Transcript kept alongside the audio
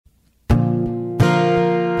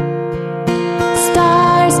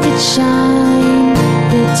shine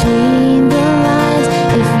between the lines.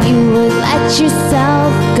 If you would let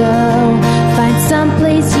yourself go, find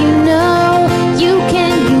someplace you know you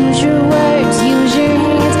can use your words, use your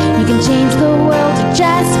hands. You can change the world, you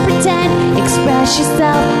just pretend. Express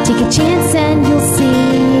yourself, take a chance, and you'll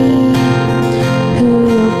see who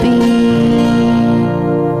you'll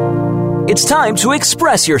be. It's time to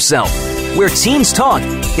express yourself, where teens talk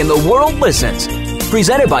and the world listens.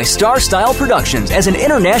 Presented by Star Style Productions as an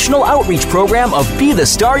international outreach program of Be the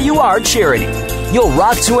Star You Are charity. You'll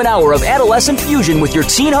rock to an hour of adolescent fusion with your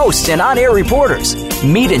teen hosts and on-air reporters.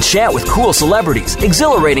 Meet and chat with cool celebrities,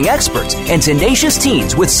 exhilarating experts, and tenacious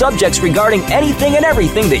teens with subjects regarding anything and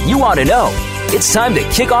everything that you want to know. It's time to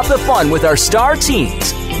kick off the fun with our star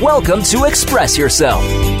teens. Welcome to Express Yourself.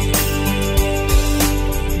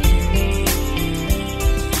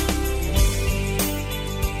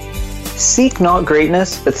 Seek not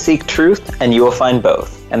greatness, but seek truth, and you will find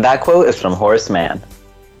both. And that quote is from Horace Mann.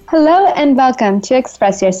 Hello and welcome to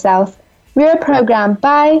Express Yourself. We're a program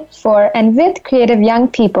by, for, and with creative young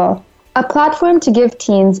people. A platform to give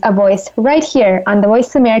teens a voice right here on the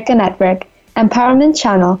Voice America Network Empowerment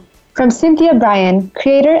Channel. From Cynthia Bryan,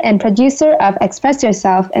 creator and producer of Express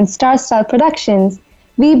Yourself and Star Style Productions,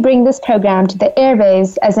 we bring this program to the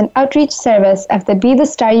airwaves as an outreach service of the Be the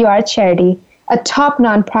Star You Are charity, a top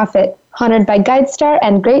nonprofit honored by GuideStar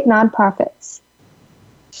and great nonprofits.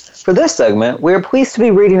 For this segment, we are pleased to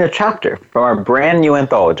be reading a chapter from our brand new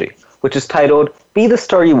anthology, which is titled Be the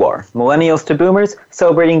Star You Are, Millennials to Boomers,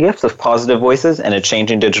 Celebrating Gifts of Positive Voices in a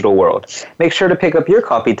Changing Digital World. Make sure to pick up your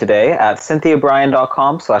copy today at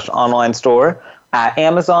cynthiabryan.com/online store, at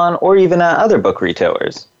Amazon, or even at other book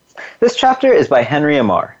retailers. This chapter is by Henry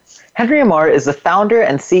Ammar. Henry Ammar is the founder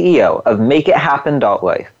and CEO of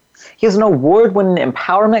MakeItHappen.life. He is an award-winning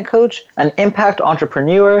empowerment coach, an impact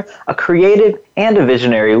entrepreneur, a creative, and a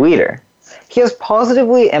visionary leader. He has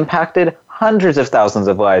positively impacted hundreds of thousands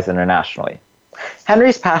of lives internationally.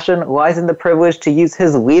 Henry's passion lies in the privilege to use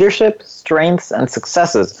his leadership, strengths, and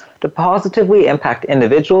successes to positively impact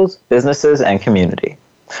individuals, businesses, and community.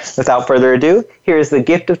 Without further ado, here is The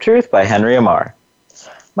Gift of Truth by Henry Ammar.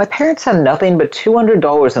 My parents had nothing but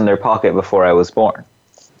 $200 in their pocket before I was born.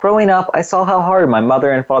 Growing up, I saw how hard my mother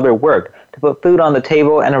and father worked to put food on the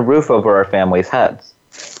table and a roof over our family's heads.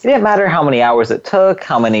 It didn't matter how many hours it took,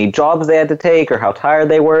 how many jobs they had to take, or how tired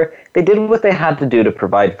they were, they did what they had to do to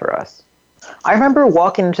provide for us. I remember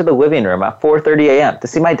walking into the living room at 4:30 a.m. to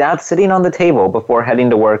see my dad sitting on the table before heading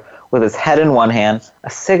to work with his head in one hand, a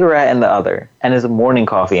cigarette in the other, and his morning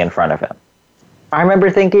coffee in front of him. I remember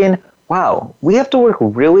thinking, wow, we have to work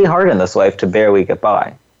really hard in this life to barely get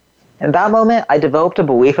by. In that moment, I developed a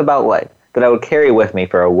belief about life that I would carry with me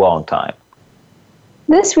for a long time.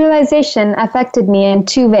 This realization affected me in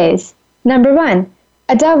two ways. Number one,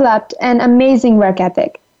 I developed an amazing work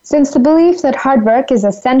ethic. Since the belief that hard work is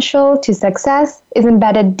essential to success is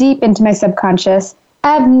embedded deep into my subconscious,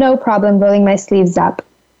 I have no problem rolling my sleeves up.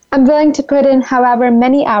 I'm willing to put in however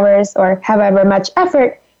many hours or however much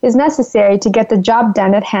effort is necessary to get the job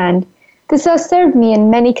done at hand. This has served me in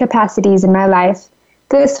many capacities in my life.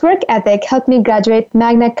 This work ethic helped me graduate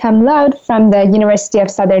magna cum laude from the University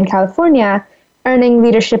of Southern California, earning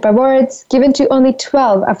leadership awards given to only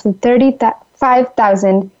 12 of the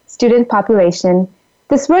 35,000 student population.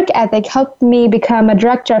 This work ethic helped me become a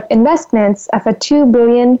director of investments of a $2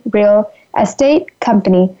 billion real estate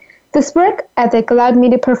company. This work ethic allowed me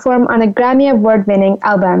to perform on a Grammy Award-winning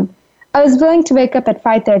album. I was willing to wake up at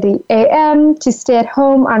 5:30 a.m., to stay at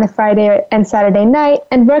home on a Friday and Saturday night,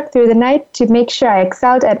 and work through the night to make sure I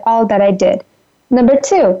excelled at all that I did. Number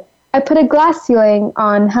two, I put a glass ceiling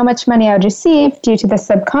on how much money I would receive due to the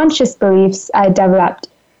subconscious beliefs I developed.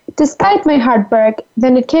 Despite my hard work,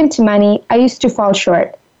 when it came to money, I used to fall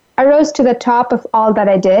short. I rose to the top of all that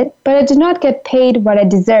I did, but I did not get paid what I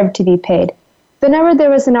deserved to be paid. Whenever there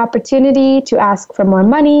was an opportunity to ask for more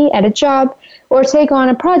money at a job or take on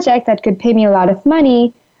a project that could pay me a lot of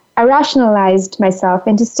money, I rationalized myself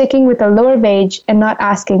into sticking with a lower wage and not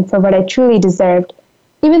asking for what I truly deserved.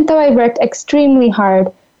 Even though I worked extremely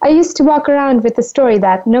hard, I used to walk around with the story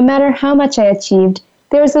that no matter how much I achieved,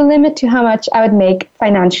 there was a limit to how much I would make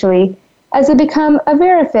financially. As I became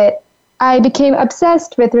aware of it, I became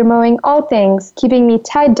obsessed with removing all things, keeping me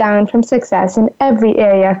tied down from success in every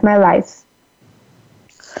area of my life.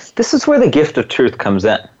 This is where the gift of truth comes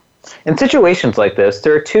in. In situations like this,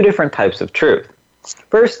 there are two different types of truth.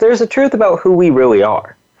 First, there's a truth about who we really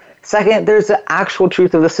are. Second, there's the actual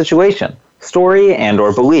truth of the situation, story and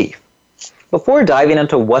or belief. Before diving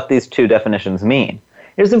into what these two definitions mean,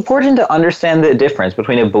 it is important to understand the difference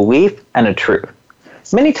between a belief and a truth.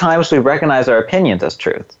 Many times we recognize our opinions as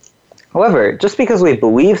truths. However, just because we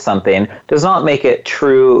believe something does not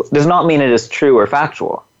mean it is true or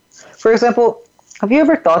factual. For example, have you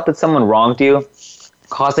ever thought that someone wronged you,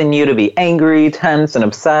 causing you to be angry, tense, and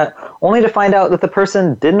upset, only to find out that the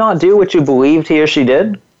person did not do what you believed he or she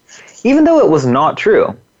did? Even though it was not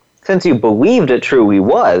true, since you believed it truly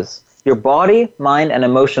was, your body, mind, and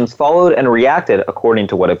emotions followed and reacted according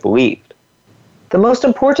to what it believed. The most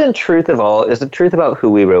important truth of all is the truth about who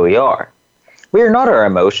we really are. We are not our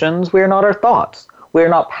emotions, we are not our thoughts, we are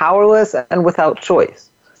not powerless and without choice.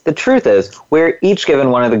 The truth is, we are each given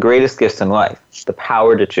one of the greatest gifts in life, the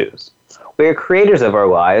power to choose. We are creators of our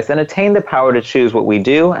lives and attain the power to choose what we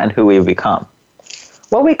do and who we become.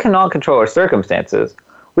 While we cannot control our circumstances,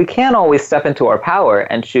 we can always step into our power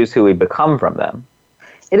and choose who we become from them.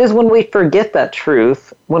 It is when we forget that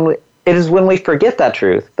truth, that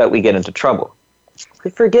we get into trouble. We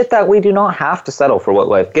forget that we do not have to settle for what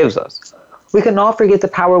life gives us. We cannot forget the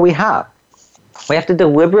power we have. We have to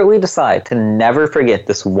deliberately decide to never forget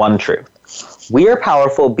this one truth. We are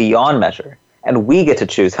powerful beyond measure, and we get to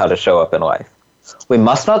choose how to show up in life. We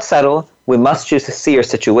must not settle. We must choose to see our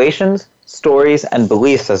situations, stories, and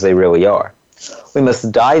beliefs as they really are. We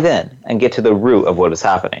must dive in and get to the root of what is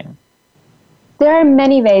happening. There are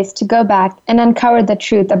many ways to go back and uncover the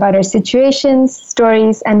truth about our situations,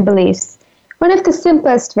 stories, and beliefs. One of the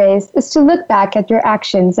simplest ways is to look back at your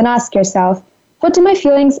actions and ask yourself, what do my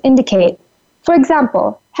feelings indicate? For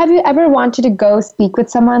example, have you ever wanted to go speak with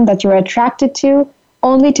someone that you were attracted to,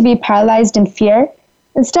 only to be paralyzed in fear?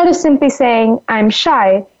 Instead of simply saying, I'm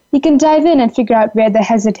shy, you can dive in and figure out where the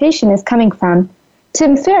hesitation is coming from.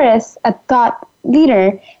 Tim Ferriss, a thought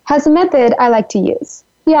leader, has a method I like to use.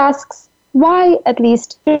 He asks, why at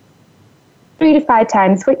least 3 to 5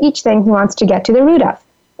 times for each thing he wants to get to the root of.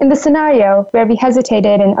 In the scenario where we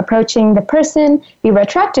hesitated in approaching the person we were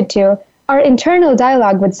attracted to, our internal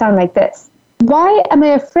dialogue would sound like this. Why am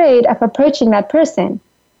I afraid of approaching that person?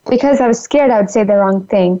 Because I was scared I would say the wrong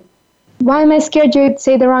thing. Why am I scared you would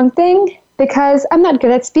say the wrong thing? Because I'm not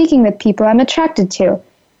good at speaking with people I'm attracted to.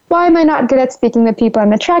 Why am I not good at speaking with people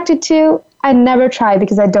I'm attracted to? I never try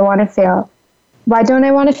because I don't want to fail. Why don't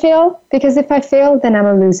I want to fail? Because if I fail, then I'm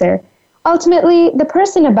a loser. Ultimately, the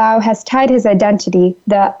person above has tied his identity,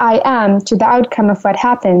 the I am, to the outcome of what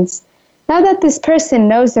happens. Now that this person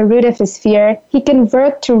knows the root of his fear, he can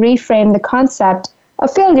work to reframe the concept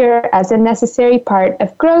of failure as a necessary part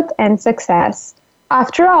of growth and success.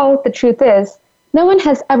 After all, the truth is, no one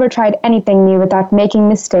has ever tried anything new without making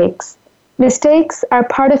mistakes. Mistakes are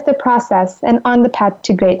part of the process and on the path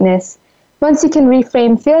to greatness. Once you can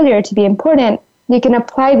reframe failure to be important, you can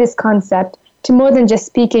apply this concept to more than just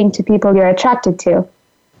speaking to people you're attracted to.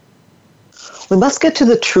 We must get to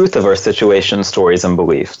the truth of our situation, stories, and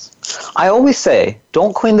beliefs. I always say,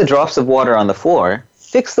 don't clean the drops of water on the floor,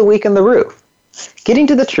 fix the leak in the roof. Getting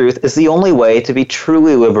to the truth is the only way to be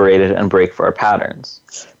truly liberated and break for our patterns.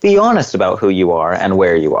 Be honest about who you are and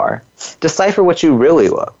where you are. Decipher what you really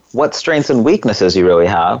love, what strengths and weaknesses you really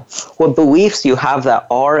have, what beliefs you have that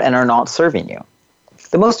are and are not serving you.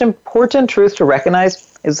 The most important truth to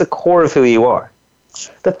recognize is the core of who you are.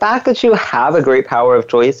 The fact that you have a great power of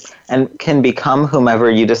choice and can become whomever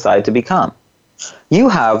you decide to become. You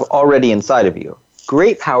have already inside of you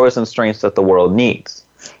great powers and strengths that the world needs.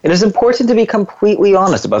 It is important to be completely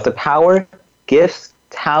honest about the power, gifts,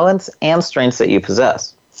 talents, and strengths that you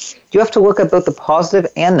possess. You have to look at both the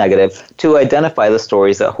positive and negative to identify the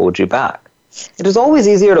stories that hold you back. It is always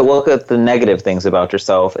easier to look at the negative things about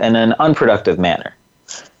yourself in an unproductive manner.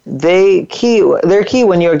 They're key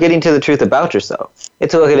when you're getting to the truth about yourself.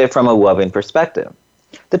 It's to look at it from a loving perspective.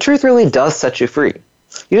 The truth really does set you free.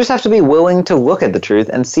 You just have to be willing to look at the truth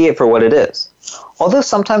and see it for what it is. Although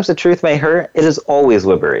sometimes the truth may hurt, it is always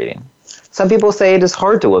liberating. Some people say it is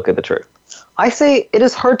hard to look at the truth. I say it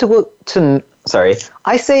is hard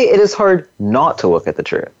not to look at the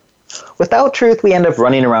truth. Without truth, we end up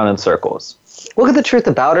running around in circles. Look at the truth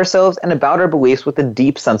about ourselves and about our beliefs with a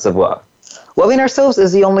deep sense of love. Loving ourselves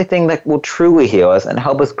is the only thing that will truly heal us and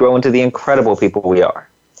help us grow into the incredible people we are.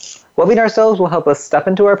 Loving ourselves will help us step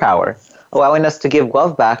into our power, allowing us to give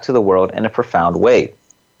love back to the world in a profound way.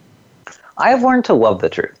 I have learned to love the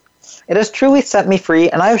truth. It has truly set me free,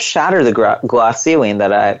 and I have shattered the glass ceiling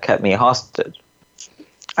that had kept me hostage.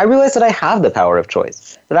 I realize that I have the power of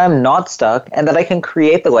choice, that I am not stuck, and that I can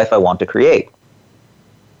create the life I want to create.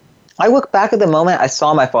 I look back at the moment I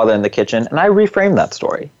saw my father in the kitchen, and I reframe that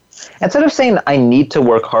story. Instead of saying I need to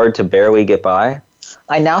work hard to barely get by,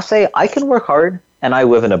 I now say I can work hard and I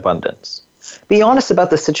live in abundance. Be honest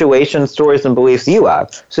about the situation, stories, and beliefs you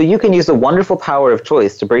have so you can use the wonderful power of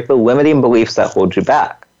choice to break the limiting beliefs that hold you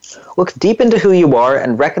back. Look deep into who you are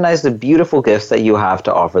and recognize the beautiful gifts that you have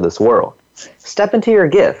to offer this world. Step into your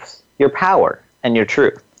gifts, your power, and your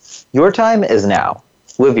truth. Your time is now.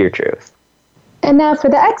 Live your truth. And now for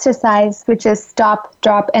the exercise, which is stop,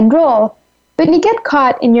 drop, and roll. When you get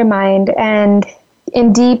caught in your mind and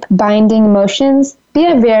in deep, binding emotions, be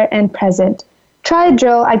aware and present. Try a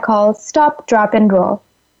drill I call stop, drop, and roll.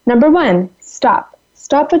 Number 1, stop.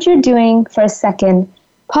 Stop what you're doing for a second.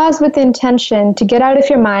 Pause with the intention to get out of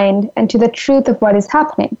your mind and to the truth of what is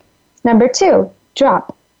happening. Number 2,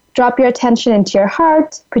 drop. Drop your attention into your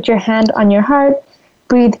heart. Put your hand on your heart.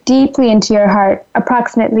 Breathe deeply into your heart,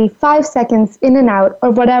 approximately 5 seconds in and out,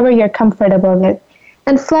 or whatever you're comfortable with,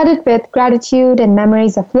 and flood it with gratitude and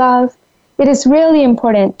memories of love. It is really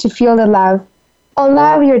important to feel the love.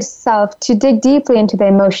 Allow yourself to dig deeply into the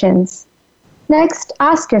emotions. Next,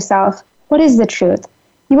 ask yourself, what is the truth?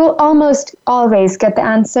 You will almost always get the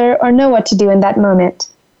answer or know what to do in that moment.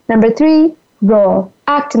 Number 3, roll.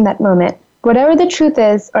 Act in that moment. Whatever the truth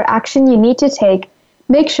is or action you need to take,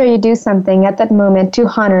 make sure you do something at that moment to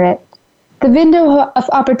honor it. The window of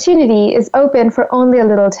opportunity is open for only a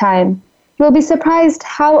little time. You will be surprised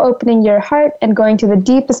how opening your heart and going to the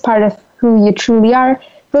deepest part of who you truly are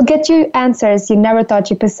will get you answers you never thought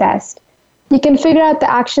you possessed. You can figure out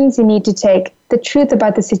the actions you need to take, the truth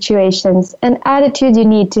about the situations, and attitude you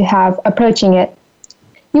need to have approaching it.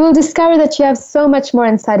 You will discover that you have so much more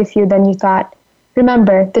inside of you than you thought.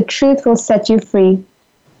 Remember, the truth will set you free.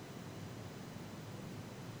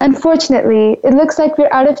 Unfortunately, it looks like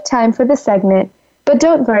we're out of time for this segment, but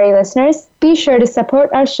don't worry, listeners. Be sure to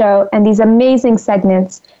support our show and these amazing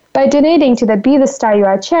segments by donating to the Be the Star You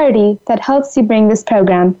Are charity that helps you bring this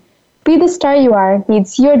program. Be the Star You Are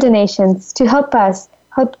needs your donations to help us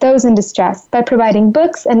help those in distress by providing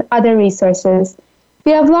books and other resources.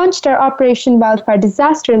 We have launched our Operation Wildfire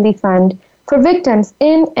Disaster Relief Fund for victims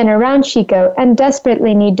in and around Chico and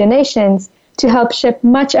desperately need donations to help ship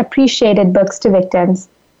much appreciated books to victims.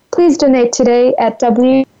 Please donate today at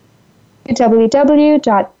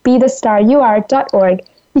www.bethestarur.org.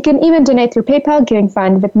 You can even donate through PayPal Giving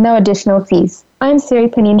Fund with no additional fees. I'm Siri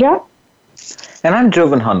Panindra. And I'm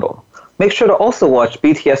Joven Hundal. Make sure to also watch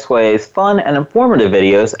BTSYA's fun and informative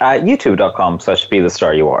videos at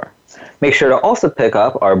youtube.com/BeTheStarYouAre. Make sure to also pick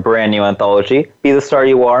up our brand new anthology, Be the Star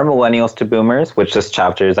You Are, Millennials to Boomers, which this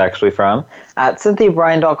chapter is actually from, at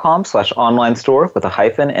CynthiaBryan.com/online store with a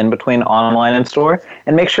hyphen in between online and store.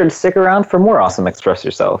 And make sure to stick around for more awesome Express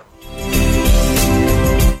Yourself.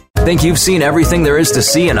 Think you've seen everything there is to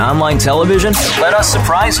see in online television? Let us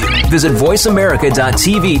surprise you. Visit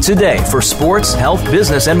voiceamerica.tv today for sports, health,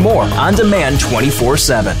 business, and more on demand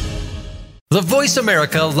 24/7. The Voice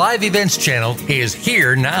America Live Events channel is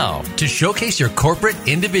here now to showcase your corporate,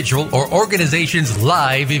 individual, or organization's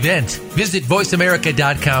live event. Visit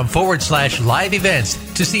voiceamerica.com/live events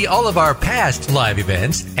to see all of our past live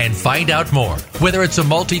events and find out more. Whether it's a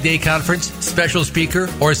multi-day conference, special speaker,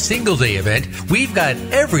 or single-day event, we've got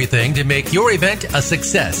everything to make your event a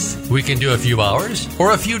success. We can do a few hours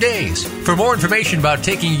or a few days. For more information about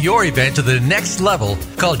taking your event to the next level,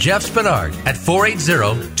 call Jeff Spinard at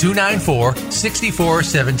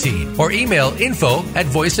 480-294-6417 or email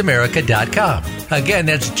info@voiceamerica.com. Again,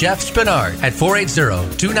 that's Jeff Spinard at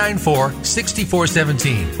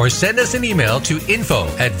 480-294-6417 or send us an email to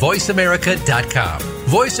info@voiceamerica.com.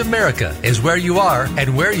 Voice America is where you are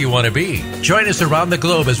and where you want to be. Join us around the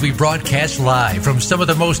globe as we broadcast live from some of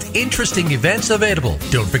the most interesting events available.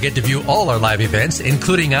 Don't forget to view all our live events,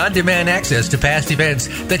 including on-demand access to past events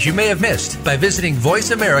that you may have missed by visiting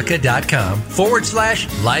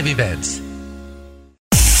voiceamerica.com/live events.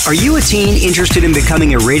 Are you a teen interested in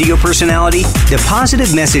becoming a radio personality? The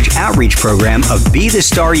Positive Message Outreach Program of Be the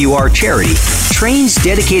Star You Are charity trains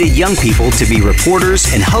dedicated young people to be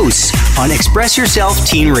reporters and hosts on Express Yourself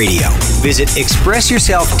Teen Radio. Visit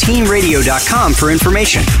expressyourselfteenradio.com for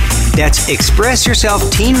information. That's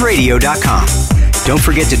expressyourselfteenradio.com. Don't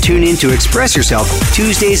forget to tune in to Express Yourself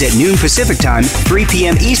Tuesdays at noon Pacific Time, 3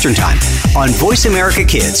 p.m. Eastern Time on Voice America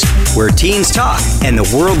Kids, where teens talk and the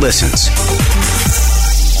world listens.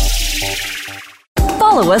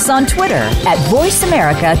 Follow us on Twitter at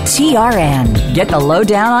VoiceAmericaTRN. Get the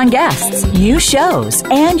lowdown on guests, new shows,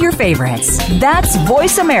 and your favorites. That's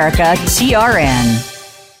VoiceAmericaTRN.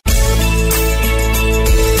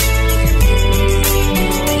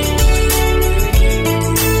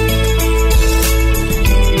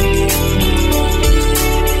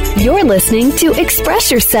 You're listening to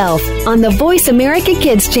Express Yourself on the Voice America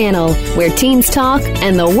Kids channel, where teens talk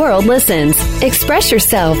and the world listens. Express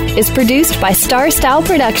Yourself is produced by Star Style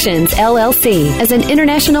Productions, LLC, as an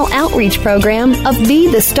international outreach program of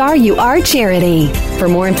Be the Star You Are charity. For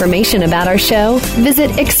more information about our show,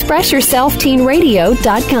 visit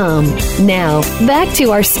expressyourselfteenradio.com. Now, back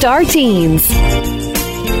to our Star Teens.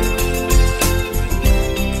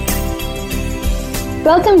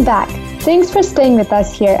 Welcome back. Thanks for staying with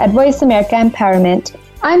us here at Voice America Empowerment.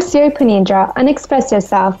 I'm Siri Punindra on Express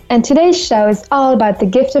Yourself, and today's show is all about the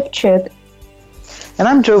gift of truth. And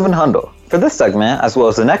I'm Joven Hundal. For this segment, as well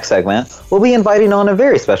as the next segment, we'll be inviting on a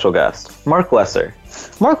very special guest, Marc Lesser.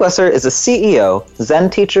 Marc Lesser is a CEO,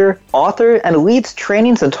 Zen teacher, author, and leads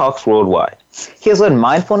trainings and talks worldwide. He has led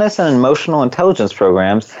mindfulness and emotional intelligence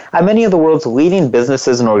programs at many of the world's leading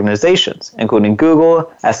businesses and organizations, including Google,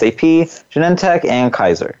 SAP, Genentech, and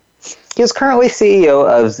Kaiser. He is currently CEO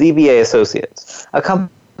of ZBA Associates, a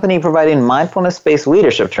company providing mindfulness-based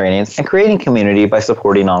leadership trainings and creating community by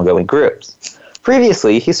supporting ongoing groups.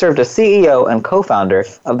 Previously, he served as CEO and co-founder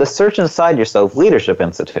of the Search Inside Yourself Leadership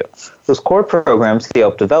Institute, whose core programs he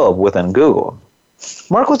helped develop within Google.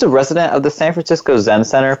 Marc was a resident of the San Francisco Zen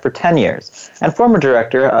Center for 10 years and former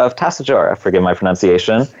director of Tassajara, forgive my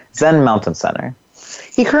pronunciation, Zen Mountain Center.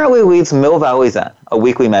 He currently leads Mill Valley Zen, a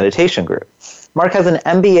weekly meditation group. Marc has an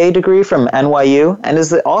MBA degree from NYU and is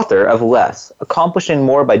the author of Less, Accomplishing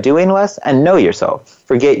More by Doing Less and Know Yourself,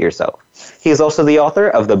 Forget Yourself. He is also the author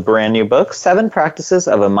of the brand new book, 7 Practices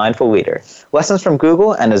of a Mindful Leader, Lessons from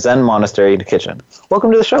Google and a Zen Monastery Kitchen.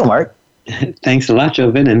 Welcome to the show, Marc. Thanks a lot,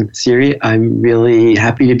 Joven and Siri. I'm really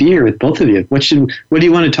happy to be here with both of you. What do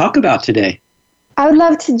you want to talk about today? I would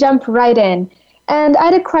love to jump right in. And I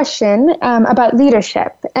had a question about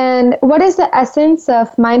leadership. And what is the essence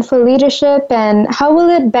of mindful leadership, and how will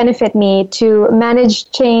it benefit me to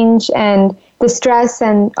manage change and the stress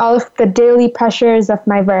and all of the daily pressures of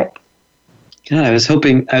my work? Yeah, I was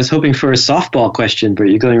hoping for a softball question, but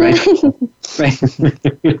you're going right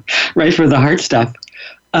for the hard stuff.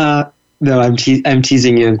 No, I'm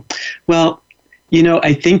teasing you. Well,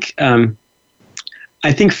 I think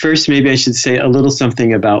first maybe I should say a little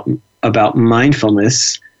something about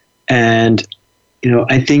mindfulness, and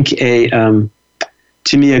I think to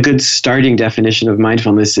me a good starting definition of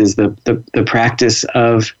mindfulness is the practice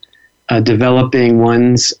of developing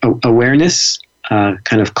one's awareness,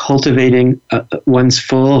 kind of cultivating one's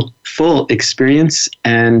full experience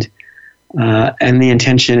and the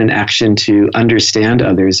intention and action to understand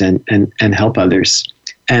others and help others.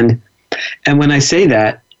 And when I say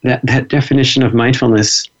that definition of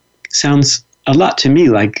mindfulness sounds a lot to me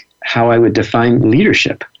like how I would define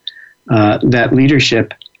leadership. That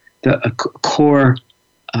leadership, the core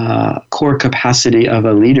capacity of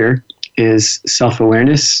a leader is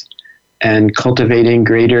self-awareness and cultivating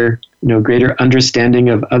greater understanding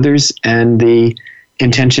of others and the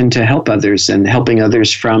intention to help others and helping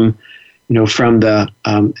others from the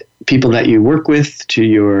people that you work with to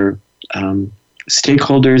your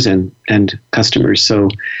stakeholders and customers. So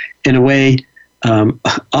in a way,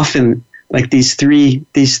 often like these three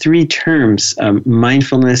terms,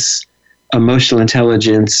 mindfulness, emotional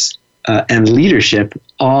intelligence, and leadership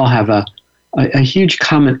all have a huge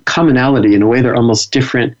commonality. In a way, they're almost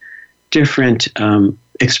different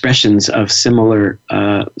expressions of similar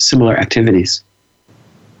activities.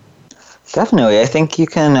 Definitely. I think you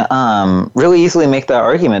can really easily make that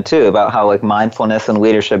argument, too, about how mindfulness and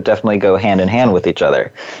leadership definitely go hand in hand with each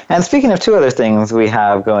other. And speaking of 2 other things we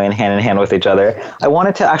have going hand in hand with each other, I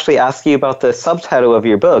wanted to actually ask you about the subtitle of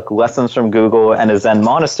your book, Lessons from Google and a Zen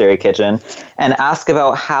Monastery Kitchen, and ask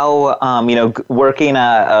about how, working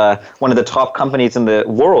at one of the top companies in the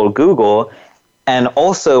world, Google, and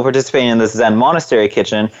also participating in this Zen Monastery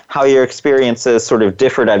Kitchen, how your experiences sort of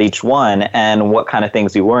differed at each one and what kind of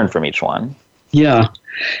things you learned from each one. Yeah.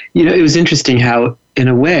 It was interesting how, in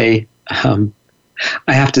a way, I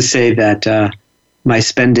have to say that my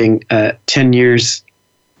spending 10 years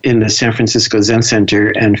in the San Francisco Zen Center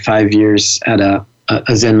and 5 years at a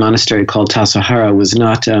Zen monastery called Tassajara was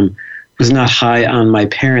not high on my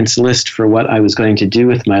parents' list for what I was going to do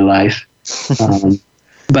with my life.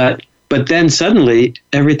 But then suddenly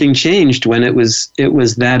everything changed when it was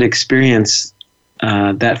that experience,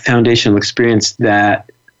 that foundational experience that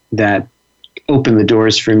opened the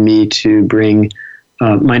doors for me to bring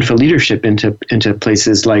mindful leadership into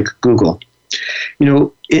places like Google.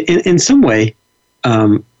 In some way,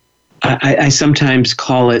 I sometimes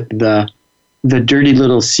call it the dirty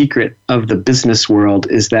little secret of the business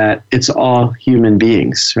world is that it's all human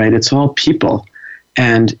beings, right? It's all people,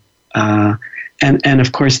 and and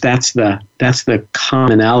of course that's the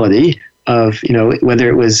commonality of, whether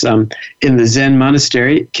it was in the Zen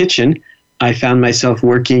Monastery Kitchen, I found myself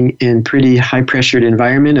working in pretty high pressured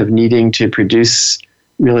environment of needing to produce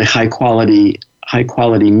really high quality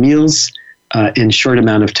meals in short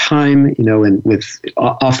amount of time, and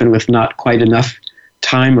often with not quite enough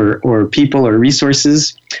time or people or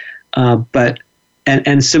resources. But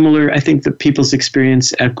similar, I think the people's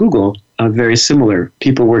experience at Google, very similar.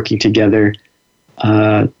 People working together,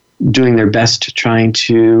 doing their best, trying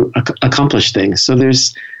to accomplish things. So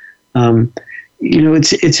there's,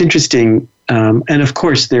 it's interesting. And of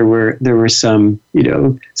course, there were some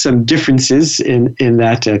differences in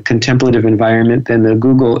that contemplative environment than the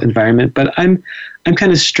Google environment. But I'm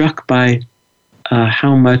kind of struck by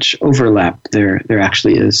how much overlap there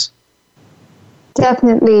actually is.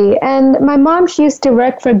 Definitely. And my mom, she used to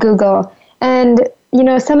work for Google. And,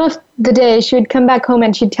 some of the day she would come back home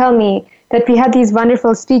and she'd tell me that we had these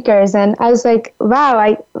wonderful speakers. And I was like,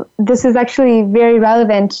 wow, this is actually very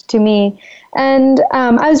relevant to me. And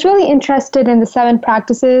I was really interested in the 7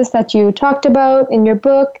 practices that you talked about in your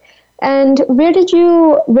book. And where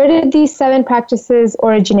did these 7 practices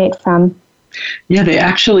originate from? Yeah, they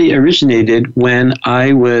actually originated when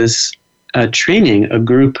I was training a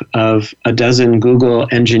group of a dozen Google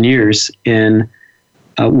engineers in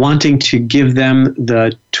wanting to give them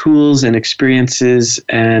the tools and experiences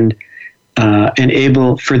and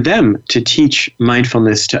enable for them to teach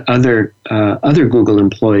mindfulness to other Google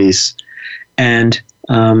employees. And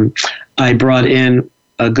I brought in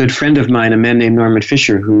a good friend of mine, a man named Norman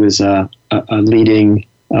Fisher, who is a leading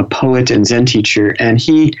poet and Zen teacher. And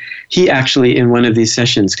he actually, in one of these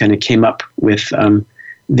sessions, kind of came up with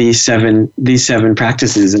these seven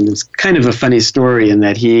practices. And it's kind of a funny story in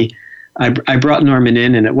that I brought Norman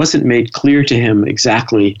in, and it wasn't made clear to him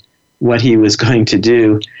exactly what he was going to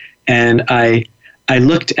do. And I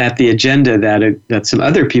looked at the agenda that some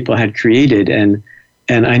other people had created, and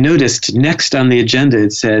I noticed next on the agenda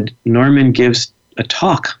it said Norman gives a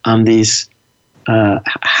talk on these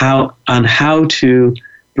how to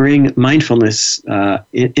bring mindfulness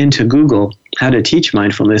into Google, how to teach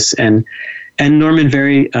mindfulness, and Norman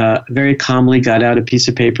very calmly got out a piece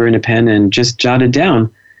of paper and a pen and just jotted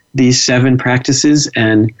down these 7 practices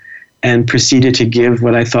and proceeded to give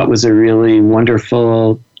what I thought was a really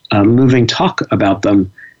wonderful, moving talk about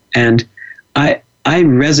them. And I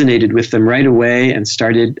resonated with them right away and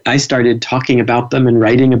I started talking about them and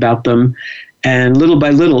writing about them. And little by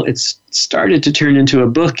little, it started to turn into a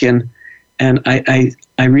book. And I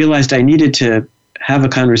realized I needed to have a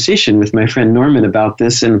conversation with my friend Norman about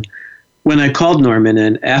this. And when I called Norman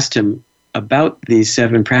and asked him about these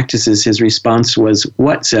 7 practices, his response was,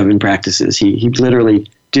 "What 7 practices?" He literally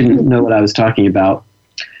didn't know what I was talking about.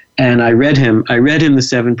 And I read him the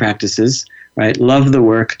 7 practices, right? Love the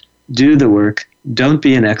work, do the work, don't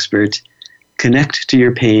be an expert, connect to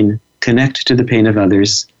your pain, connect to the pain of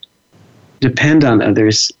others, depend on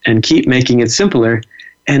others, and keep making it simpler.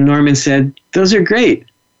 And Norman said, "Those are great.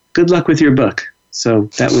 Good luck with your book." So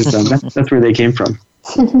that was that's where they came from.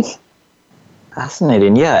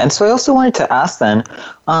 Fascinating, yeah. And so I also wanted to ask then,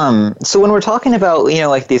 so when we're talking about,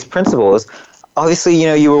 like these principles, obviously,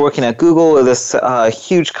 you were working at Google, this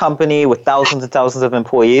huge company with thousands and thousands of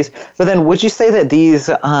employees, but then would you say that these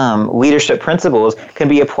leadership principles can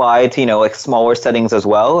be applied to, like smaller settings as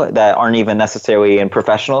well that aren't even necessarily in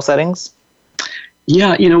professional settings?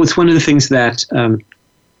 Yeah, it's one of the things that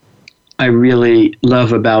I really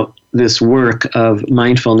love about this work of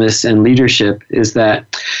mindfulness and leadership is that,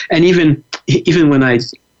 and even when I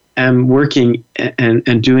am working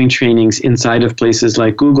and doing trainings inside of places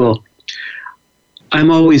like Google, I'm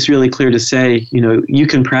always really clear to say, you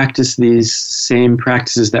can practice these same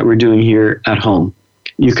practices that we're doing here at home.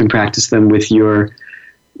 You can practice them with your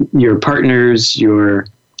partners,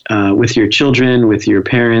 with your children, with your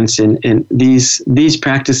parents, and these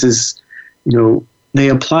practices, they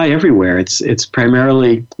apply everywhere. It's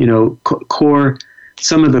primarily, core.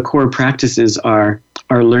 Some of the core practices are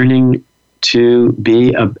just to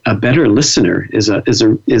be a better listener is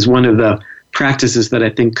one of the practices that I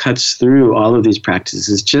think cuts through all of these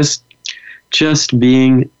practices. Just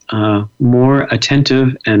being more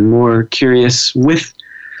attentive and more curious with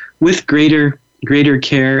greater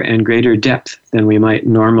care and greater depth than we might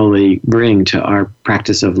normally bring to our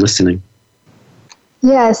practice of listening.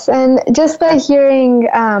 Yes, and just by hearing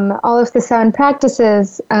all of the 7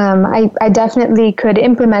 practices, I definitely could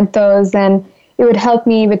implement those, and it would help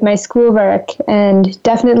me with my schoolwork and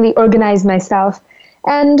definitely organize myself.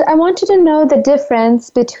 And I wanted to know the difference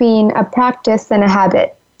between a practice and a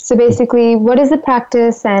habit. So basically, what is a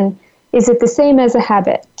practice, and is it the same as a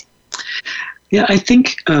habit? Yeah, I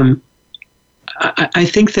think that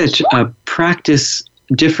practice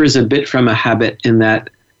differs a bit from a habit in that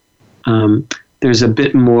there's a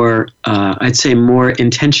bit more, I'd say, more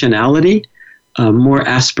intentionality, more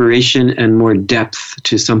aspiration, and more depth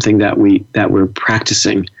to something that we're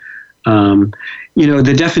practicing.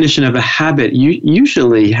 The definition of a habit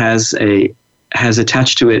usually has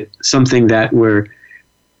attached to it something that we're,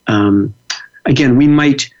 again, we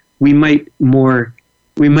might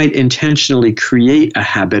intentionally create a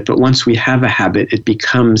habit, but once we have a habit, it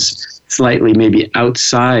becomes slightly maybe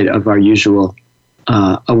outside of our usual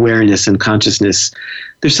awareness and consciousness.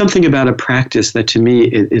 There's something about a practice that to me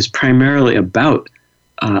is primarily about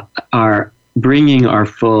our bringing our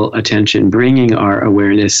full attention, bringing our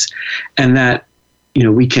awareness, and that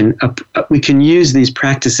we can use these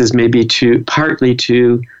practices maybe partly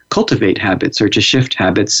to cultivate habits or to shift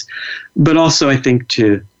habits, but also I think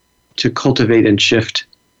to cultivate and shift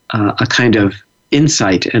a kind of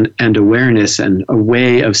insight and awareness and a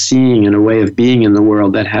way of seeing and a way of being in the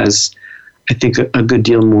world that has, I think, a good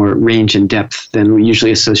deal more range and depth than we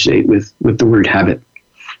usually associate with the word habit.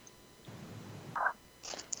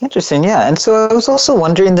 Interesting, yeah. And so I was also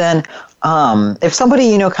wondering then, if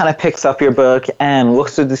somebody, kind of picks up your book and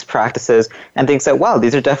looks through these practices and thinks that, wow,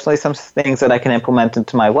 these are definitely some things that I can implement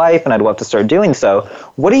into my life and I'd love to start doing so,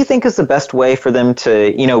 what do you think is the best way for them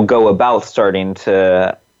to, go about starting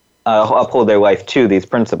to uphold their life to these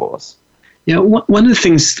principles? Yeah, one of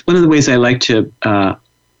the ways I like to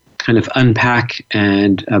kind of unpack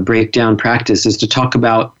and break down practice is to talk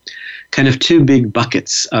about kind of two big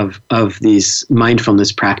buckets of these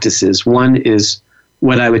mindfulness practices. One is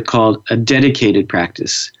what I would call a dedicated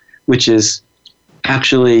practice, which is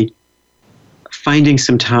actually finding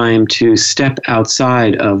some time to step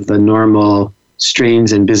outside of the normal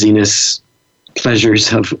strains and busyness,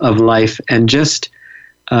 pleasures of life, and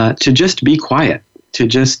to just be quiet, to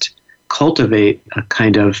just cultivate a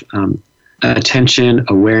kind of attention,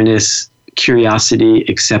 awareness, curiosity,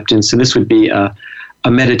 acceptance. So this would be a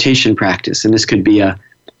meditation practice, and this could be a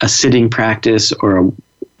sitting practice or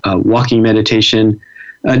a walking meditation.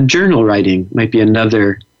 Journal writing might be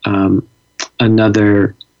another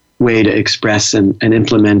way to express and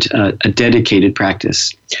implement a dedicated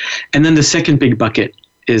practice. And then the second big bucket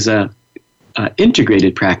is a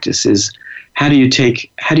integrated practice. Is how do you take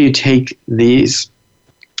these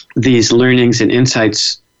learnings and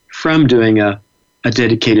insights from doing a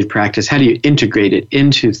dedicated practice? How do you integrate it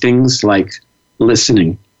into things like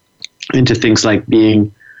listening, into things like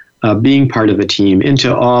being part of a team,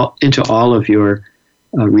 into all of your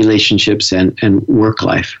relationships and work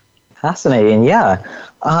life? Fascinating, yeah.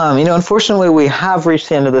 Unfortunately, we have reached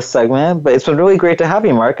the end of this segment, but it's been really great to have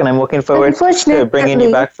you, Marc, and I'm looking forward to bringing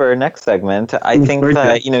you back for our next segment. I think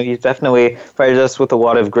that, you've definitely provided us with a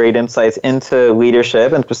lot of great insights into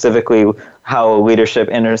leadership and specifically how leadership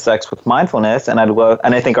intersects with mindfulness, and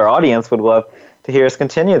I think our audience would love to hear us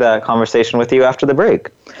continue that conversation with you after the break.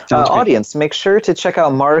 Audience, make sure to check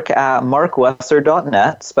out Marc at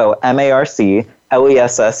marclesser.net, spelled MarcLesser,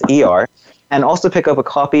 and also pick up a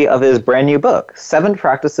copy of his brand new book, 7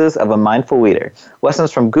 Practices of a Mindful Leader,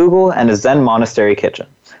 Lessons from Google and a Zen Monastery Kitchen.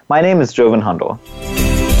 My name is Joven Hundal.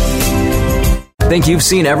 Think you've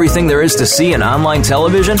seen everything there is to see in online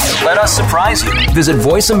television? Let us surprise you. Visit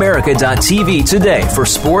voiceamerica.tv today for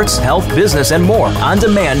sports, health, business, and more on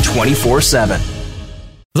demand 24/7.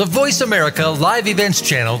 The Voice America Live Events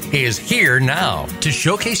channel is here now to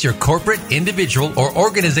showcase your corporate, individual, or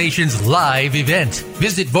organization's live event.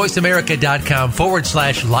 Visit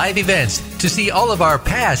voiceamerica.com/live events to see all of our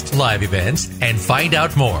past live events and find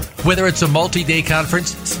out more. Whether it's a multi-day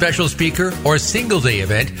conference, special speaker, or single-day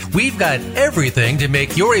event, we've got everything to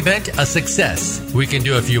make your event a success. We can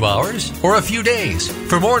do a few hours or a few days.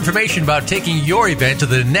 For more information about taking your event to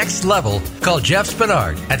the next level, call Jeff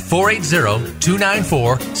Spinard at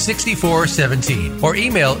 480-294-6417 or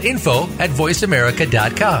email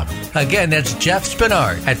info@voiceamerica.com. Again, that's Jeff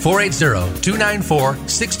Spinard at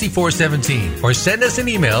 480-294-6417 or send us an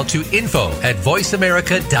email to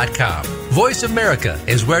info@voiceamerica.com. Voice America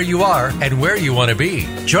is where you are and where you want to be.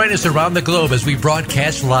 Join us around the globe as we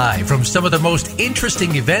broadcast live from some of the most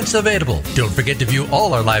interesting events available. Don't forget to view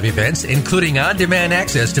all our live events, including on-demand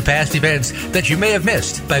access to past events that you may have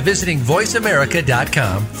missed by visiting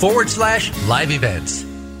voiceamerica.com/live events.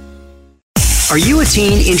 Are you a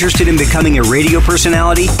teen interested in becoming a radio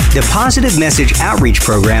personality? The Positive Message Outreach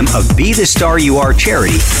Program of Be the Star You Are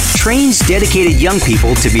charity trains dedicated young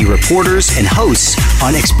people to be reporters and hosts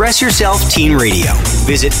on Express Yourself Teen Radio.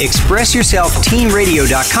 Visit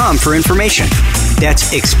expressyourselfteenradio.com for information.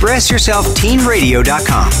 That's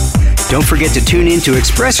expressyourselfteenradio.com. Don't forget to tune in to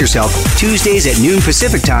Express Yourself Tuesdays at noon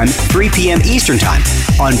Pacific Time, 3 p.m. Eastern Time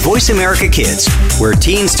on Voice America Kids, where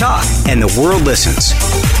teens talk and the world listens.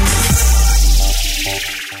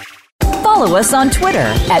 Follow us on Twitter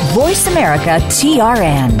at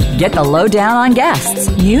VoiceAmericaTRN. Get the lowdown on guests,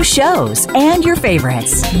 new shows, and your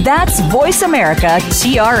favorites. That's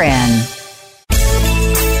VoiceAmericaTRN.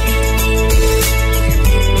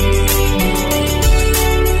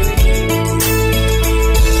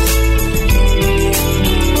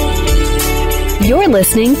 You're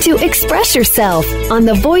listening to Express Yourself on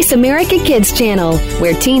the Voice America Kids channel,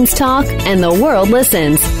 where teens talk and the world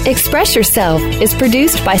listens. Express Yourself is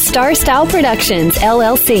produced by Star Style Productions,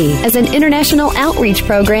 LLC, as an international outreach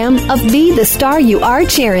program of Be the Star You Are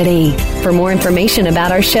charity. For more information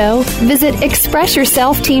about our show, visit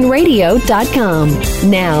ExpressYourselfTeenRadio.com.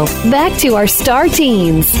 Now, back to our star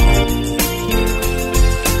teens.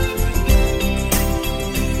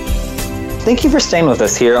 Thank you for staying with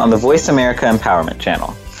us here on the Voice America Empowerment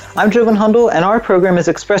Channel. I'm Joven Hundle, and our program is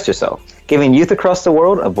Express Yourself, giving youth across the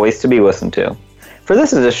world a voice to be listened to. For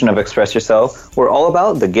this edition of Express Yourself, we're all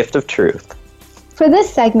about the gift of truth. For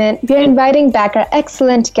this segment, we're inviting back our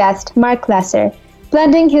excellent guest, Marc Lesser,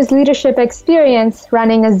 blending his leadership experience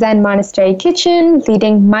running a Zen Monastery Kitchen,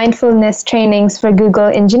 leading mindfulness trainings for Google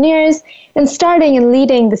engineers, and starting and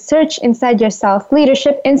leading the Search Inside Yourself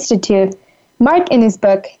Leadership Institute. Marc, in his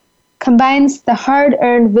book, combines the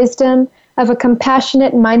hard-earned wisdom of a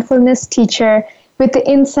compassionate mindfulness teacher with the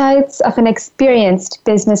insights of an experienced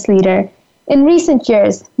business leader. In recent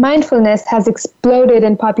years, mindfulness has exploded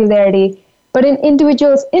in popularity, but an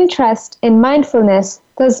individual's interest in mindfulness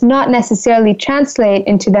does not necessarily translate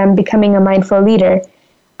into them becoming a mindful leader.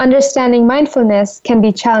 Understanding mindfulness can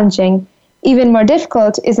be challenging. Even more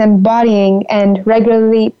difficult is embodying and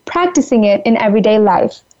regularly practicing it in everyday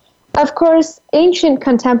life. Of course, ancient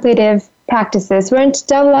contemplative practices weren't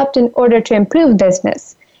developed in order to improve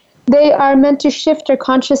business. They are meant to shift your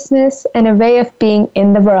consciousness and a way of being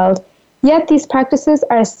in the world. Yet these practices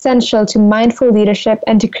are essential to mindful leadership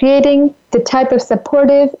and to creating the type of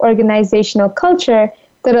supportive organizational culture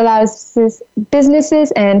that allows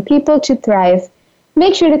businesses and people to thrive.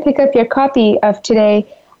 Make sure to pick up your copy of today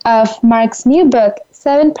of Marc's new book,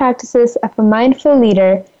 7 Practices of a Mindful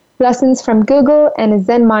Leader, Lessons from Google and a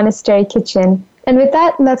Zen Monastery Kitchen. And with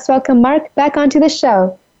that, let's welcome Marc back onto the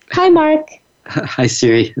show. Hi, Marc. Hi,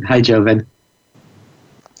 Siri. Hi, Joven.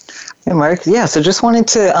 Hey, Marc. Yeah, so just wanted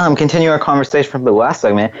to continue our conversation from the last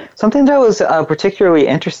segment. Something that I was particularly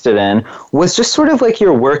interested in was just sort of like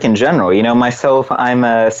your work in general. You know, myself, I'm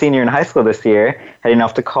a senior in high school this year, heading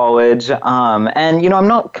off to college. And, you know, I'm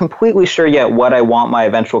not completely sure yet what I want my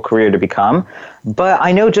eventual career to become. But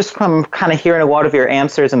I know just from kind of hearing a lot of your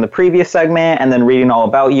answers in the previous segment and then reading all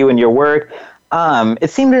about you and your work, it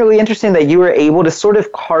seemed really interesting that you were able to sort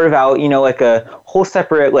of carve out, you know, like a whole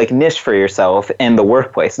separate like niche for yourself in the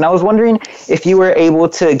workplace. And I was wondering if you were able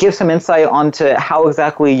to give some insight onto how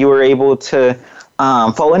exactly you were able to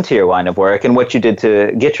fall into your line of work and what you did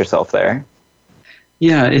to get yourself there.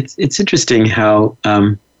 Yeah, it's interesting how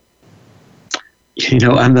you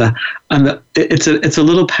know it's a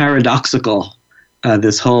little paradoxical,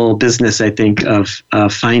 this whole business, I think, of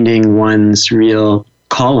finding one's real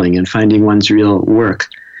calling and finding one's real work.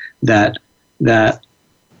 And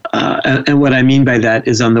what I mean by that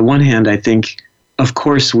is, on the one hand, I think, of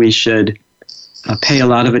course, we should pay a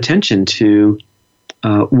lot of attention to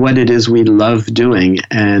what it is we love doing.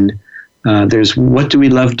 And there's what do we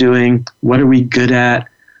love doing? What are we good at?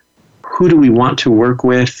 Who do we want to work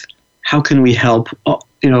with? How can we help?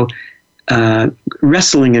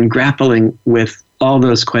 Wrestling and grappling with all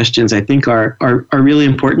those questions, I think, are really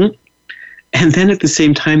important. And then at the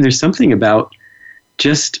same time, there's something about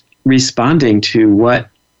just responding to what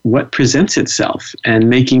presents itself and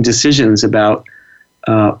making decisions about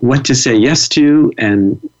what to say yes to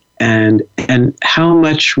and how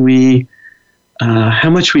much we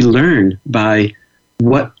learn by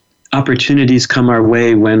what opportunities come our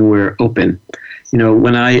way when we're open. You know,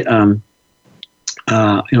 when I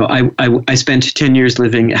spent 10 years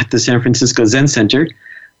living at the San Francisco Zen Center,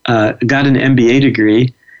 got an MBA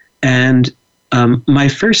degree, and my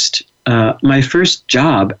first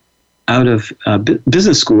job out of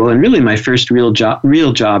business school, and really my first real job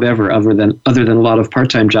ever, other than a lot of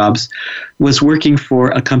part-time jobs, was working for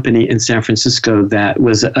a company in San Francisco that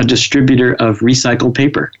was a distributor of recycled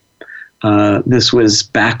paper. This was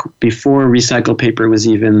back before recycled paper was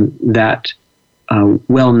even that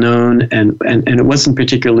well known, and it wasn't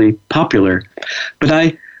particularly popular.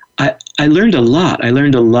 But I learned a lot. I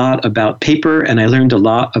learned a lot about paper, and I learned a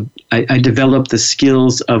lot. I developed the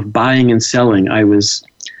skills of buying and selling. I was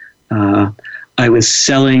I was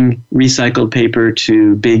selling recycled paper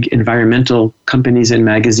to big environmental companies and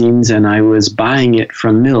magazines, and I was buying it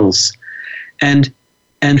from mills. And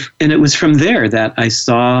it was from there that I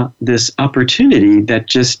saw this opportunity that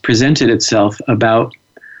just presented itself about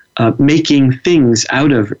making things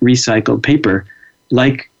out of recycled paper,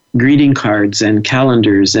 like greeting cards and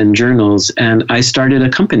calendars and journals. And I started a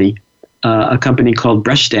company called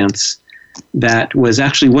Brush Dance, that was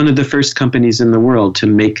actually one of the first companies in the world to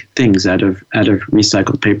make things out of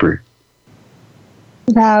recycled paper.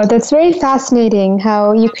 Wow, that's very fascinating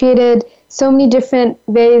how you created so many different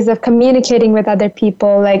ways of communicating with other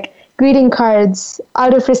people, like greeting cards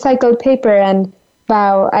out of recycled paper. And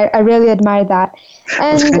wow, I really admire that.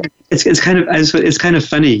 And it's kind of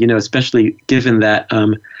funny, especially given that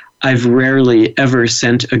I've rarely ever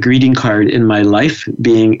sent a greeting card in my life,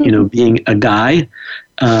 being a guy.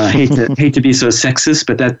 Hate to be so sexist,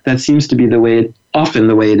 but that seems to be often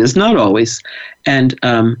the way it is, not always. And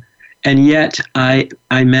yet I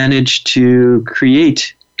managed to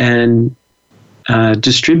create and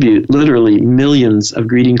distribute literally millions of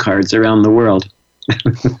greeting cards around the world.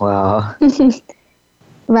 Wow.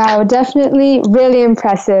 Wow, definitely really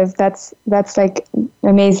impressive. That's like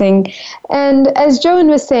amazing. And as Joven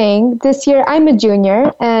was saying, this year I'm a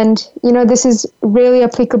junior, and this is really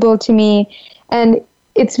applicable to me. And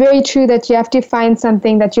it's very true that you have to find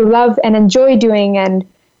something that you love and enjoy doing. And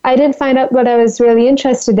I didn't find out what I was really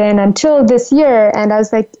interested in until this year. And I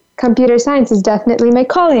was like, computer science is definitely my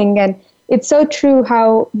calling. And it's so true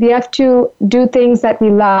how we have to do things that we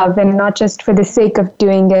love and not just for the sake of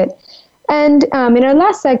doing it. And in our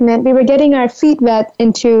last segment, we were getting our feet wet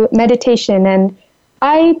into meditation. And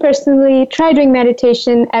I personally try doing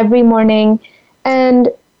meditation every morning. And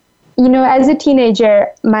as a teenager,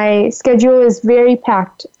 my schedule is very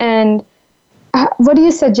packed. And what do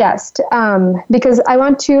you suggest? Because I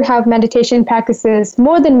want to have meditation practices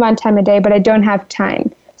more than one time a day, but I don't have time.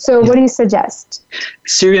 So what do you suggest?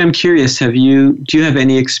 Siri, I'm curious, do you have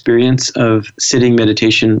any experience of sitting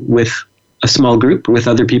meditation with a small group, with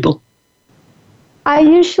other people? I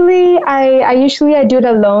usually do it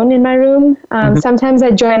alone in my room. Sometimes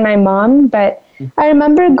I join my mom, but I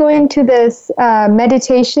remember going to this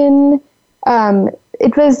meditation.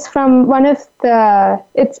 It was from one of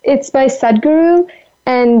it's by Sadhguru,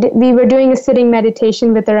 and we were doing a sitting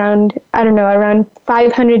meditation with around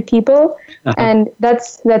 500 people. And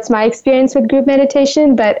that's my experience with group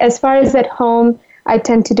meditation. But as far as at home, I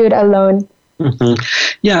tend to do it alone. Mm-hmm.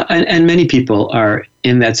 Yeah, and many people are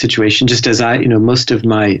in that situation, just as most of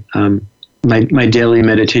my my daily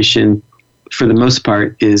meditation, for the most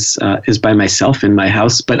part, is by myself in my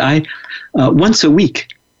house. But I once a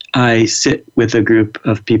week I sit with a group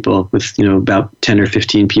of people, with about 10 or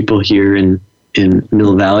 15 people here in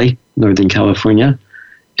Mill Valley, Northern California,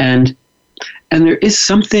 and there is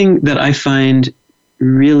something that I find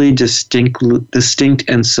really distinct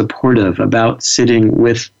and supportive about sitting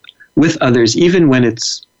with others, even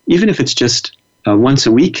if it's just once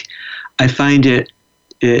a week. I find it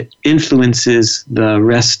influences the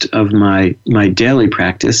rest of my daily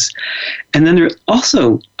practice. And then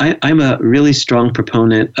I'm a really strong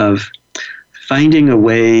proponent of finding a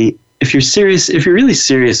way. If you're really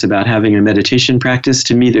serious about having a meditation practice,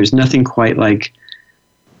 to me, there's nothing quite like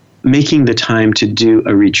making the time to do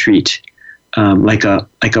a retreat, like a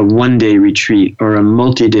one-day retreat or a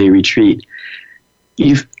multi-day retreat.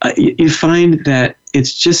 You find that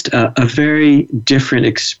it's just a very different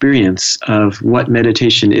experience of what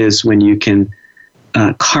meditation is when you can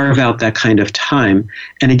carve out that kind of time.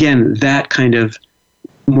 And again, that kind of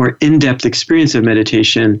more in-depth experience of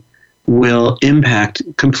meditation will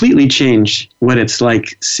completely change what it's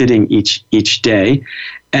like sitting each day.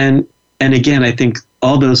 And again, I think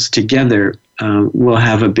all those together will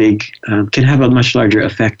have can have a much larger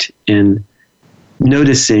effect in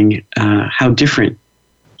noticing how different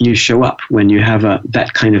you show up when you have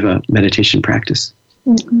that kind of a meditation practice.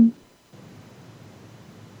 Mm-hmm.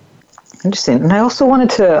 Interesting. And I also wanted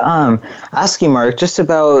to ask you, Marc, just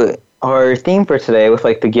about our theme for today with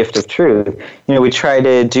the gift of truth. We try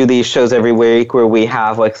to do these shows every week where we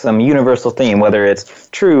have some universal theme, whether it's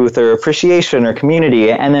truth or appreciation or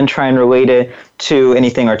community, and then try and relate it to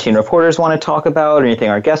anything our teen reporters want to talk about or anything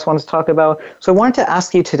our guests want to talk about. So I wanted to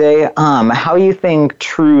ask you today how you think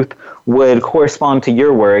truth would correspond to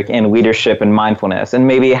your work in leadership and mindfulness, and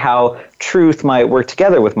maybe how truth might work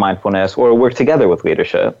together with mindfulness or work together with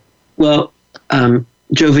leadership. Well,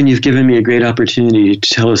 Joven, you've given me a great opportunity to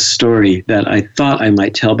tell a story that I thought I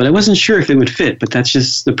might tell, but I wasn't sure if it would fit, but that's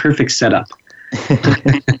just the perfect setup.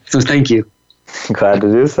 So thank you. Glad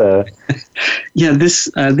to do so. Yeah, this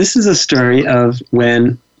is a story of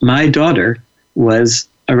when my daughter was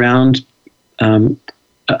around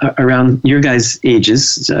your guys'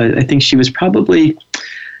 ages. I think she was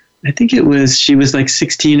she was like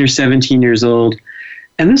 16 or 17 years old.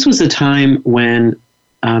 And this was a time when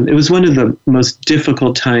it was one of the most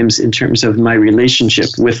difficult times in terms of my relationship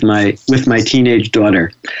with my teenage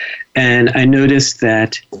daughter. And I noticed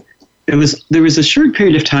that there was a short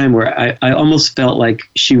period of time where I almost felt like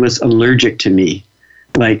she was allergic to me,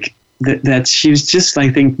 like that she was just, I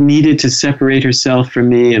think, needed to separate herself from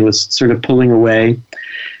me and was sort of pulling away.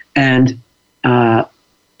 And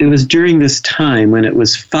it was during this time when it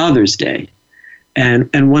was Father's Day.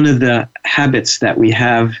 And one of the habits that we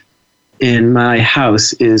have in my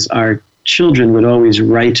house is our children would always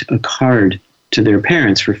write a card to their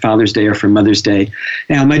parents for Father's Day or for Mother's Day.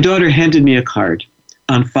 Now, my daughter handed me a card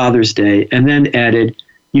on Father's Day and then added,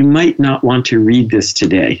 "You might not want to read this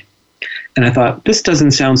today." And I thought, this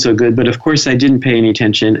doesn't sound so good, but of course I didn't pay any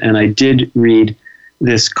attention, and I did read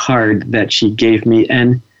this card that she gave me,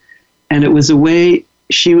 and it was a way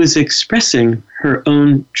she was expressing her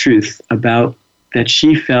own truth about that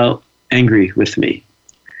she felt angry with me.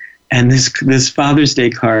 And this Father's Day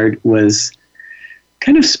card was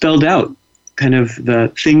kind of spelled out, kind of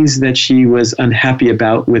the things that she was unhappy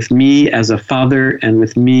about with me as a father and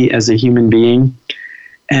with me as a human being.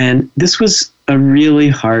 And this was a really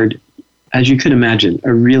hard, as you could imagine,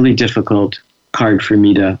 a really difficult card for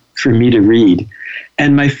me to read.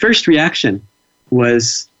 And my first reaction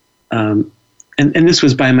was, and this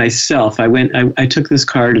was by myself. I took this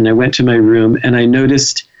card and I went to my room, and I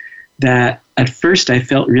noticed that at first I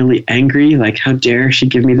felt really angry, like, how dare she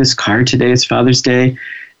give me this card today? It's Father's Day.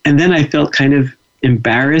 And then I felt kind of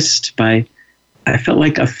embarrassed I felt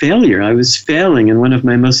like a failure. I was failing in one of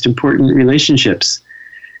my most important relationships.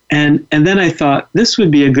 And then I thought this would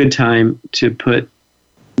be a good time to put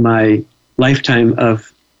my lifetime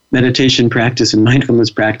of meditation practice and mindfulness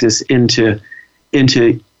practice into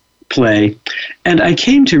play. And I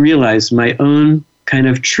came to realize my own kind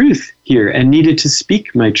of truth here and needed to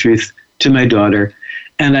speak my truth to my daughter.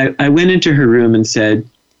 And I went into her room and said,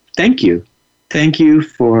 "Thank you. Thank you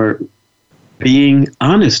for being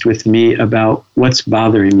honest with me about what's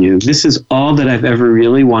bothering you. This is all that I've ever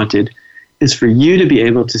really wanted, is for you to be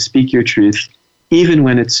able to speak your truth, even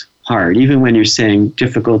when it's hard, even when you're saying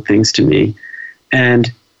difficult things to me.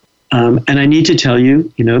 And I need to tell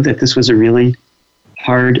you, that this was a really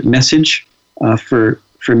hard message for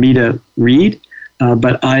me to read,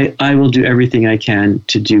 but I will do everything I can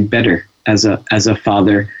to do better as a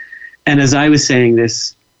father." And as I was saying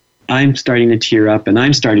this, I'm starting to tear up and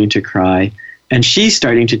I'm starting to cry, and she's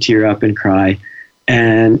starting to tear up and cry.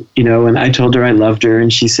 And, and I told her I loved her,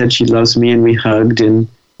 and she said she loves me, and we hugged, and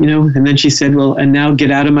then she said, "Well, and now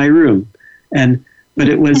get out of my room." But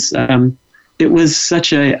it was, it was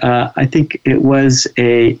such I think it was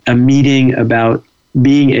a meeting about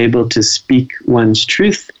being able to speak one's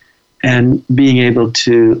truth and being able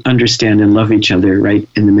to understand and love each other right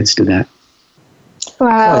in the midst of that.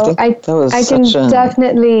 Wow, I can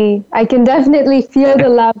definitely feel the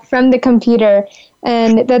love from the computer,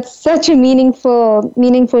 and that's such a meaningful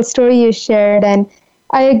story you shared. And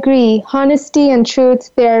I agree, honesty and truth,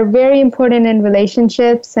 they're very important in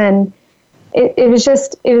relationships, and it was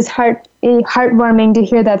heartwarming to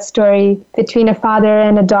hear that story between a father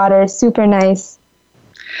and a daughter. Super nice.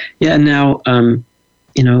 Yeah, now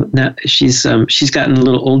now she's gotten a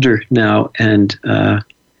little older now, and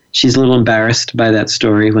she's a little embarrassed by that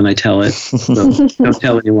story when I tell it. So don't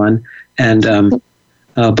tell anyone. And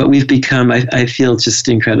but we've become, I feel, just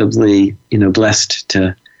incredibly, blessed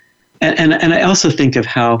to. And I also think of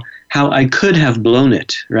how I could have blown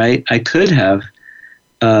it, right? I could have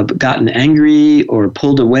gotten angry or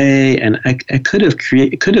pulled away, and I could have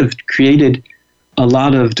created a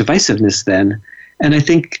lot of divisiveness then. And I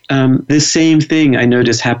think this same thing I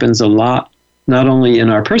notice happens a lot, not only in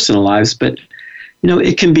our personal lives, but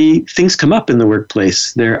it can be, things come up in the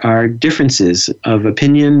workplace. There are differences of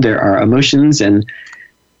opinion, there are emotions and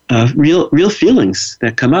real feelings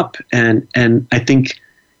that come up. And I think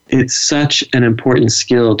it's such an important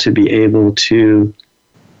skill to be able to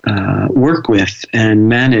work with and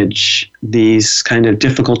manage these kind of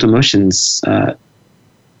difficult emotions.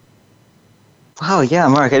 Wow, yeah,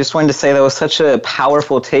 Marc, I just wanted to say that was such a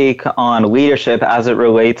powerful take on leadership as it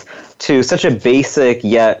relates to such a basic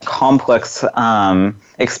yet complex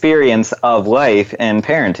experience of life in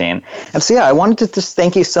parenting. And so, yeah, I wanted to just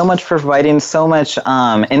thank you so much for providing so much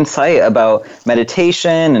insight about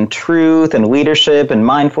meditation and truth and leadership and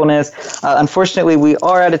mindfulness. Unfortunately, we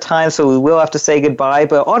are out of time, so we will have to say goodbye.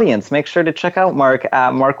 But audience, make sure to check out Marc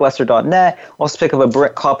at marclesser.net. Also pick up a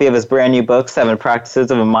copy of his brand new book, 7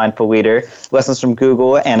 Practices of a Mindful Leader, Lessons from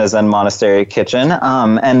Google, and a Zen Monastery Kitchen.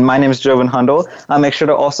 And my name is Joven Hundle. Make sure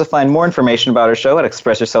to also find more information about our show at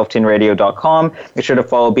expressyourselfteenradio.com. Make sure to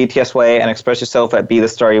follow BTSY and Express Yourself at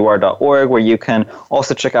BeTheStarYouAre.org, where you can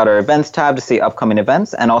also check out our events tab to see upcoming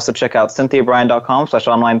events, and also check out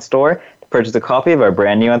CynthiaBryan.com/online store to purchase a copy of our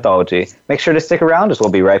brand new anthology. Make sure to stick around as we'll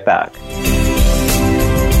be right back.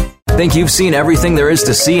 Think you've seen everything there is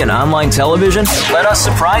to see in online television? Let us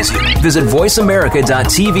surprise you. Visit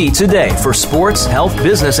voiceamerica.tv today for sports, health,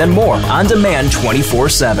 business, and more on demand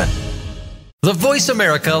 24/7. The Voice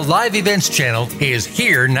America Live Events channel is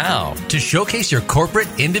here now to showcase your corporate,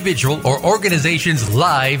 individual, or organization's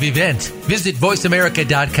live event. Visit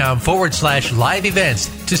voiceamerica.com/live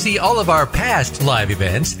events to see all of our past live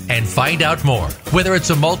events and find out more. Whether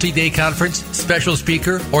it's a multi-day conference, special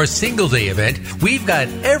speaker, or single-day event, we've got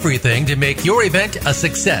everything to make your event a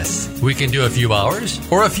success. We can do a few hours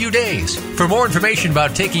or a few days. For more information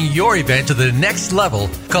about taking your event to the next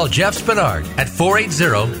level, call Jeff Spinard at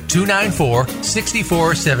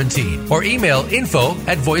 480-294-6417 or email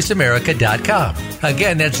info@voiceamerica.com.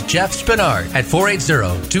 Again, that's Jeff Spinard at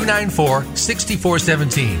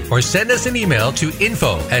 480-294-6417 or send us an email to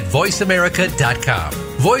info@voiceamerica.com.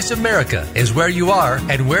 Voice America is where you are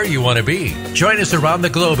and where you want to be. Join us around the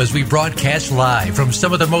globe as we broadcast live from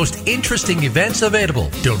some of the most interesting events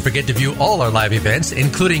available. Don't forget to view all our live events,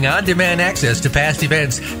 including on-demand access to past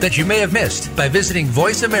events that you may have missed by visiting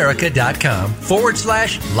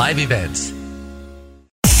voiceamerica.com/live events.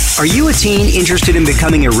 Are you a teen interested in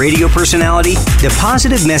becoming a radio personality? The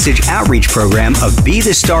Positive Message Outreach Program of Be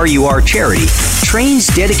the Star You Are charity trains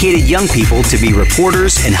dedicated young people to be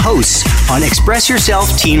reporters and hosts on Express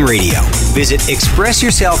Yourself Teen Radio. Visit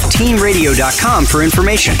expressyourselfteenradio.com for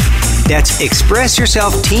information. That's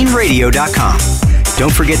expressyourselfteenradio.com.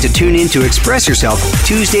 Don't forget to tune in to Express Yourself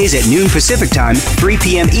Tuesdays at noon Pacific Time, 3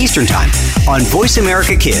 p.m. Eastern Time on Voice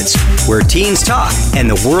America Kids, where teens talk and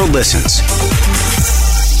the world listens.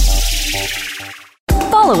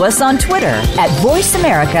 Follow us on Twitter at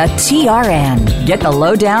VoiceAmericaTRN. Get the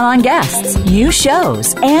lowdown on guests, new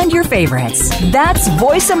shows, and your favorites. That's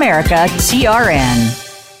VoiceAmericaTRN.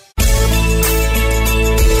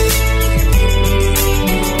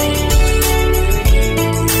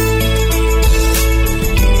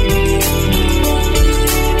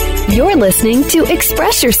 You're listening to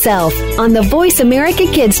Express Yourself on the Voice America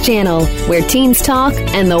Kids channel, where teens talk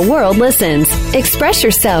and the world listens. Express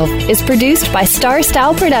Yourself is produced by Star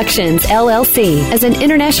Style Productions, LLC, as an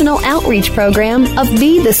international outreach program of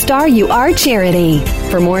Be the Star You Are charity.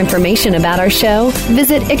 For more information about our show,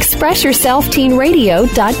 visit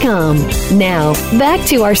expressyourselfteenradio.com. Now, back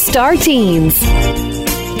to our star teens.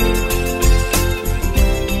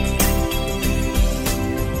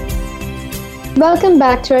 Welcome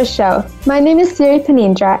back to our show. My name is Siri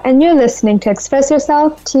Panindra, and you're listening to Express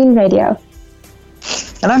Yourself Teen Radio.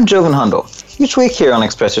 And I'm Joven Hundle. Each week here on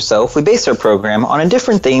Express Yourself, we base our program on a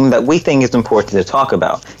different theme that we think is important to talk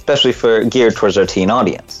about, especially geared towards our teen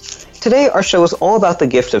audience. Today, our show is all about the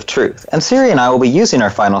gift of truth, and Siri and I will be using our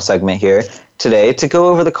final segment here today to go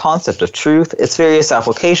over the concept of truth, its various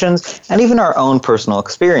applications, and even our own personal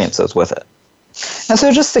experiences with it. And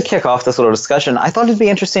so just to kick off this little discussion, I thought it'd be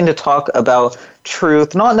interesting to talk about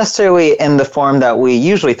truth, not necessarily in the form that we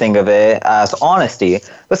usually think of it as honesty,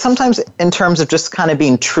 but sometimes in terms of just kind of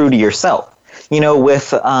being true to yourself. You know,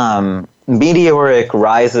 with meteoric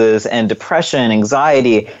rises in depression,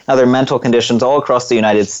 anxiety, other mental conditions all across the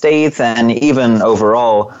United States and even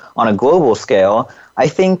overall on a global scale, I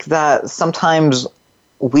think that sometimes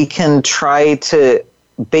we can try to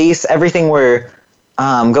base everything we're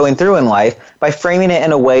going through in life by framing it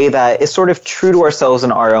in a way that is sort of true to ourselves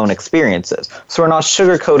and our own experiences. So we're not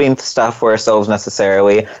sugarcoating stuff for ourselves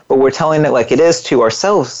necessarily, but we're telling it like it is to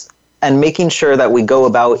ourselves and making sure that we go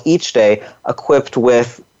about each day equipped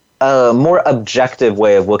with a more objective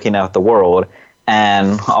way of looking at the world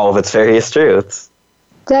and all of its various truths.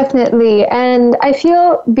 Definitely. And I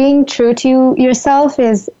feel being true to yourself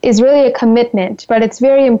is really a commitment, but it's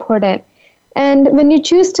very important. And when you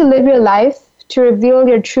choose to live your life to reveal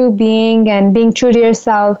your true being and being true to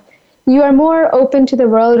yourself, you are more open to the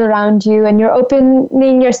world around you, and you're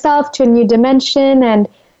opening yourself to a new dimension. And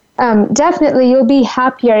definitely you'll be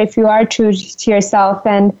happier if you are true to yourself.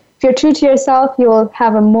 And if you're true to yourself, you'll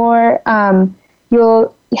have a more,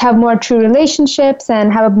 you'll have more true relationships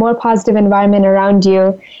and have a more positive environment around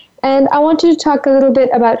you. And I wanted to talk a little bit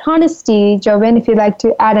about honesty, Joven, if you'd like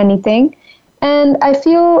to add anything. And I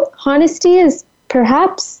feel honesty is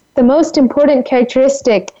perhaps the most important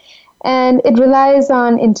characteristic, and it relies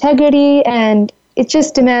on integrity, and it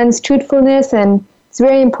just demands truthfulness, and it's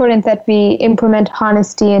very important that we implement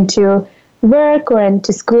honesty into work or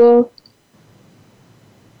into school.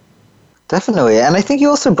 Definitely. And I think you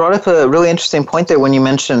also brought up a really interesting point there when you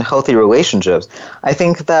mentioned healthy relationships. I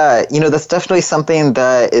think that, that's definitely something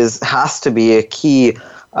that has to be a key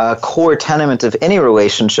core tenet of any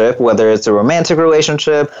relationship, whether it's a romantic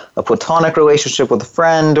relationship, a platonic relationship with a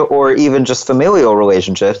friend, or even just familial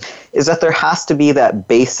relationships, is that there has to be that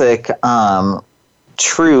basic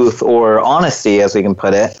truth or honesty, as we can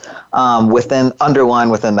put it, underlined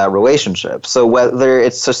within that relationship. So whether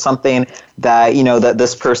it's just something that, that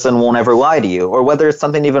this person won't ever lie to you, or whether it's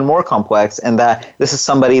something even more complex and that this is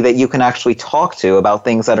somebody that you can actually talk to about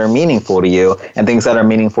things that are meaningful to you and things that are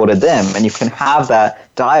meaningful to them. And you can have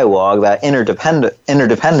that dialogue, that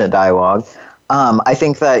interdependent dialogue. I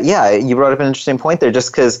think that, you brought up an interesting point there,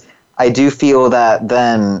 just because I do feel that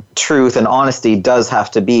then truth and honesty does have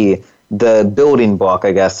to be the building block,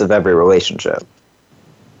 I guess, of every relationship.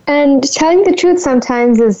 And telling the truth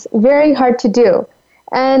sometimes is very hard to do.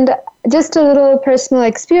 And just a little personal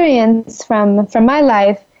experience from my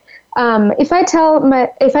life. If I tell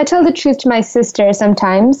the truth to my sister,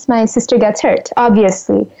 sometimes my sister gets hurt,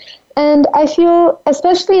 obviously. And I feel,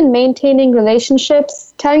 especially in maintaining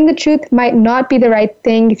relationships, telling the truth might not be the right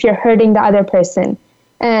thing if you're hurting the other person.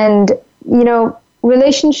 And,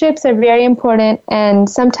 relationships are very important, and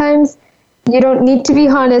sometimes you don't need to be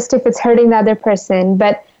honest if it's hurting the other person.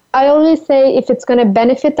 But I always say if it's going to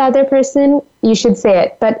benefit the other person, you should say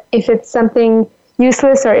it. But if it's something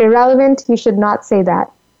useless or irrelevant, you should not say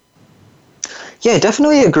that. Yeah, I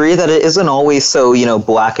definitely agree that it isn't always so,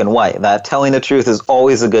 black and white, that telling the truth is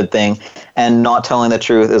always a good thing and not telling the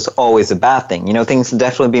truth is always a bad thing. Things can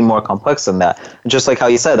definitely be more complex than that. Just like how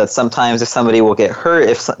you said that sometimes if somebody will get hurt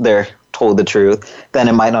if they're told the truth, then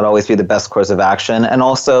it might not always be the best course of action. And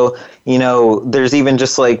also, there's even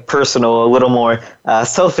just like personal, a little more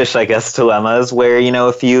selfish, I guess, dilemmas where,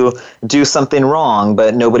 if you do something wrong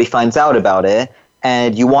but nobody finds out about it,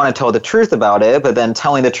 and you want to tell the truth about it, but then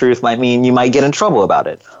telling the truth might mean you might get in trouble about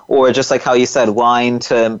it. Or just like how you said, lying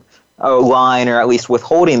or at least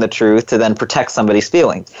withholding the truth to then protect somebody's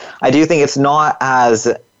feelings. I do think it's not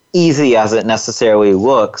as easy as it necessarily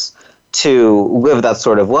looks to live that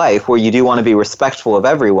sort of life where you do want to be respectful of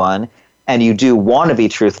everyone and you do want to be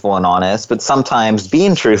truthful and honest, but sometimes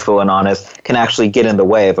being truthful and honest can actually get in the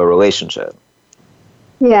way of a relationship.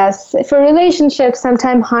 Yes, for relationships,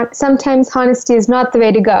 sometimes honesty is not the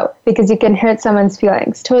way to go because you can hurt someone's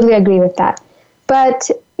feelings. Totally agree with that. But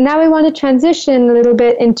now we want to transition a little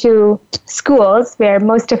bit into schools, where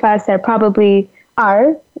most of us are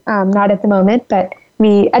not at the moment, but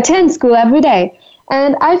we attend school every day.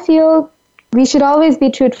 And I feel we should always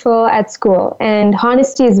be truthful at school. And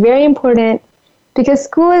honesty is very important because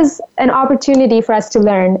school is an opportunity for us to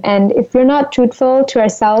learn. And if we're not truthful to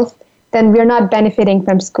ourselves, then we're not benefiting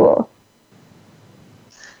from school.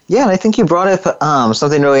 Yeah, and I think you brought up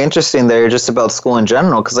something really interesting there just about school in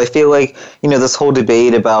general, because I feel like, this whole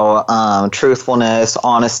debate about truthfulness,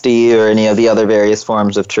 honesty, or any of the other various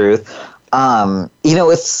forms of truth,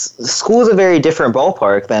 school is a very different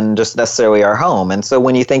ballpark than just necessarily our home. And so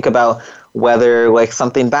when you think about whether like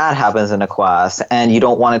something bad happens in a class and you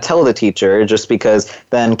don't want to tell the teacher just because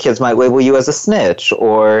then kids might label you as a snitch,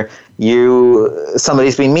 or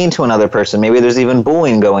somebody's being mean to another person, maybe there's even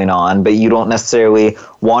bullying going on, but you don't necessarily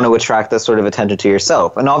want to attract that sort of attention to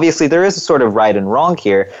yourself. And obviously there is a sort of right and wrong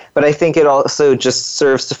here, but I think it also just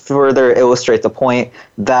serves to further illustrate the point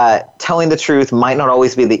that telling the truth might not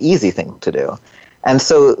always be the easy thing to do. And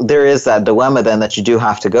so there is that dilemma then that you do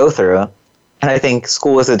have to go through. And I think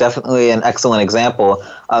school is definitely an excellent example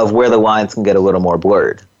of where the lines can get a little more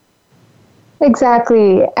blurred.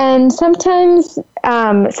 Exactly. And sometimes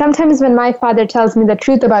when my father tells me the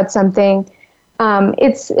truth about something,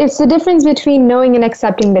 it's the difference between knowing and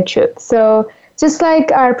accepting the truth. So just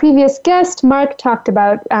like our previous guest, Marc, talked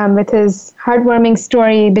about with his heartwarming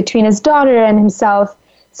story between his daughter and himself,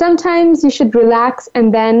 sometimes you should relax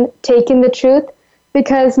and then take in the truth,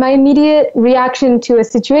 because my immediate reaction to a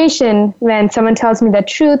situation when someone tells me the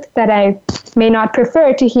truth that I may not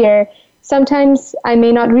prefer to hear, sometimes I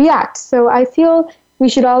may not react. So I feel we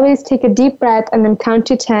should always take a deep breath and then count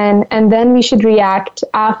to 10, and then we should react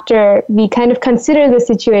after we kind of consider the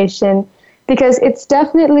situation, because it's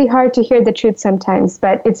definitely hard to hear the truth sometimes,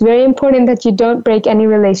 but it's very important that you don't break any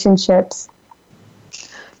relationships.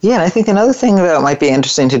 Yeah, and I think another thing that might be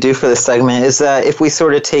interesting to do for this segment is that if we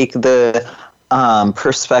sort of take the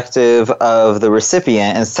perspective of the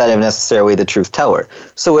recipient instead of necessarily the truth teller.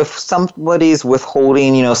 So if somebody's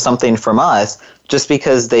withholding, something from us just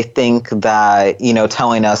because they think that,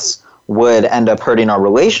 telling us would end up hurting our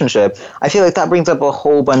relationship, I feel like that brings up a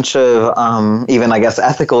whole bunch of even, I guess,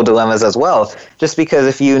 ethical dilemmas as well. Just because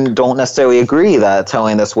if you don't necessarily agree that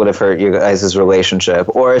telling this would have hurt you guys'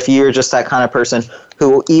 relationship, or if you're just that kind of person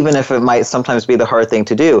who, even if it might sometimes be the hard thing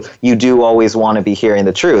to do, you do always want to be hearing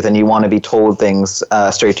the truth and you want to be told things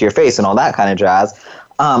straight to your face and all that kind of jazz.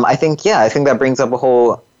 I think that brings up a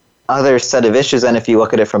whole other set of issues. And if you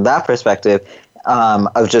look at it from that perspective,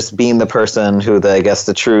 of just being the person who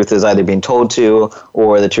the truth is either being told to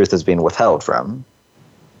or the truth is being withheld from.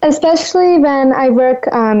 Especially when I work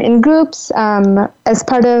in groups. As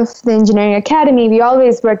part of the engineering academy, we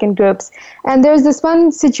always work in groups. And there's this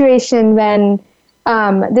one situation when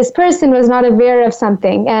this person was not aware of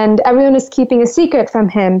something and everyone was keeping a secret from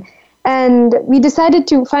him. And we decided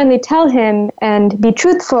to finally tell him and be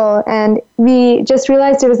truthful, and we just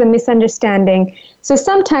realized there was a misunderstanding. So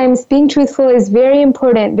sometimes being truthful is very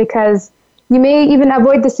important because you may even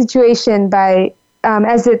avoid the situation by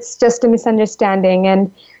as it's just a misunderstanding.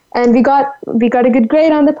 And we got a good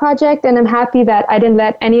grade on the project, and I'm happy that I didn't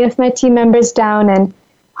let any of my team members down. And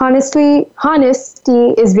honesty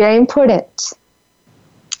is very important.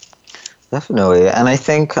 Definitely, and I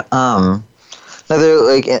think another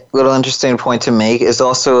little interesting point to make is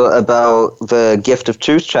also about the Gift of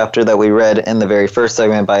Truth chapter that we read in the very first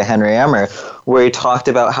segment by Henry Ammar, where he talked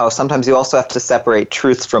about how sometimes you also have to separate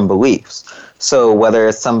truths from beliefs. So whether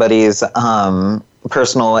it's somebody's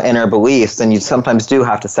personal inner beliefs, then you sometimes do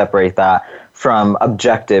have to separate that from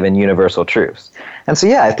objective and universal truths. And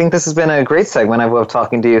so, I think this has been a great segment. I've loved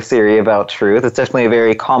talking to you, Siri, about truth. It's definitely a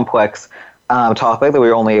very complex topic that we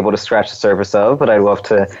were only able to scratch the surface of, but I'd love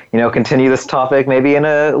to, continue this topic maybe in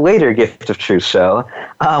a later Gift of Truth show.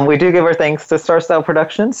 We do give our thanks to Star Style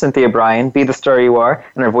Productions, Cynthia Bryan, Be the Star You Are,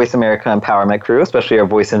 and our Voice America Empowerment crew, especially our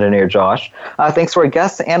voice engineer, Josh. Thanks to our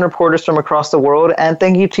guests and reporters from across the world, and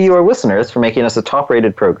thank you to you, our listeners, for making us a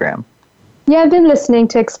top-rated program. You have been listening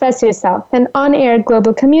to Express Yourself, an on-air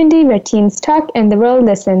global community where teens talk and the world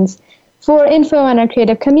listens. For info on our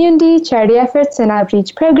creative community, charity efforts, and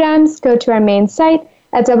outreach programs, go to our main site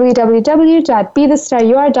at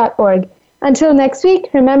www.bethestaryouare.org. Until next week,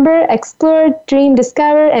 remember, explore, dream,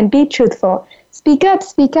 discover, and be truthful. Speak up,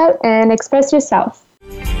 speak out, and express yourself.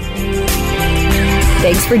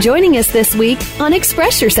 Thanks for joining us this week on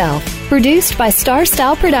Express Yourself, produced by Star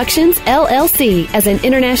Style Productions, LLC, as an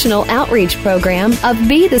international outreach program of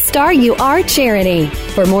Be the Star You Are charity.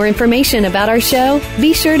 For more information about our show,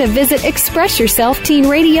 be sure to visit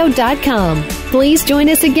expressyourselfteenradio.com. Please join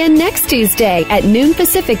us again next Tuesday at noon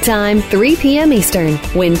Pacific Time, 3 p.m. Eastern,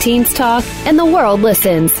 when teens talk and the world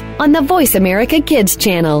listens on the Voice America Kids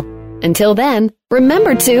channel. Until then,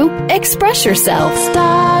 remember to express yourself.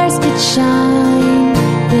 Stars could shine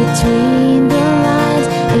between the lines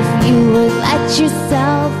if you would let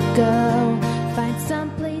yourself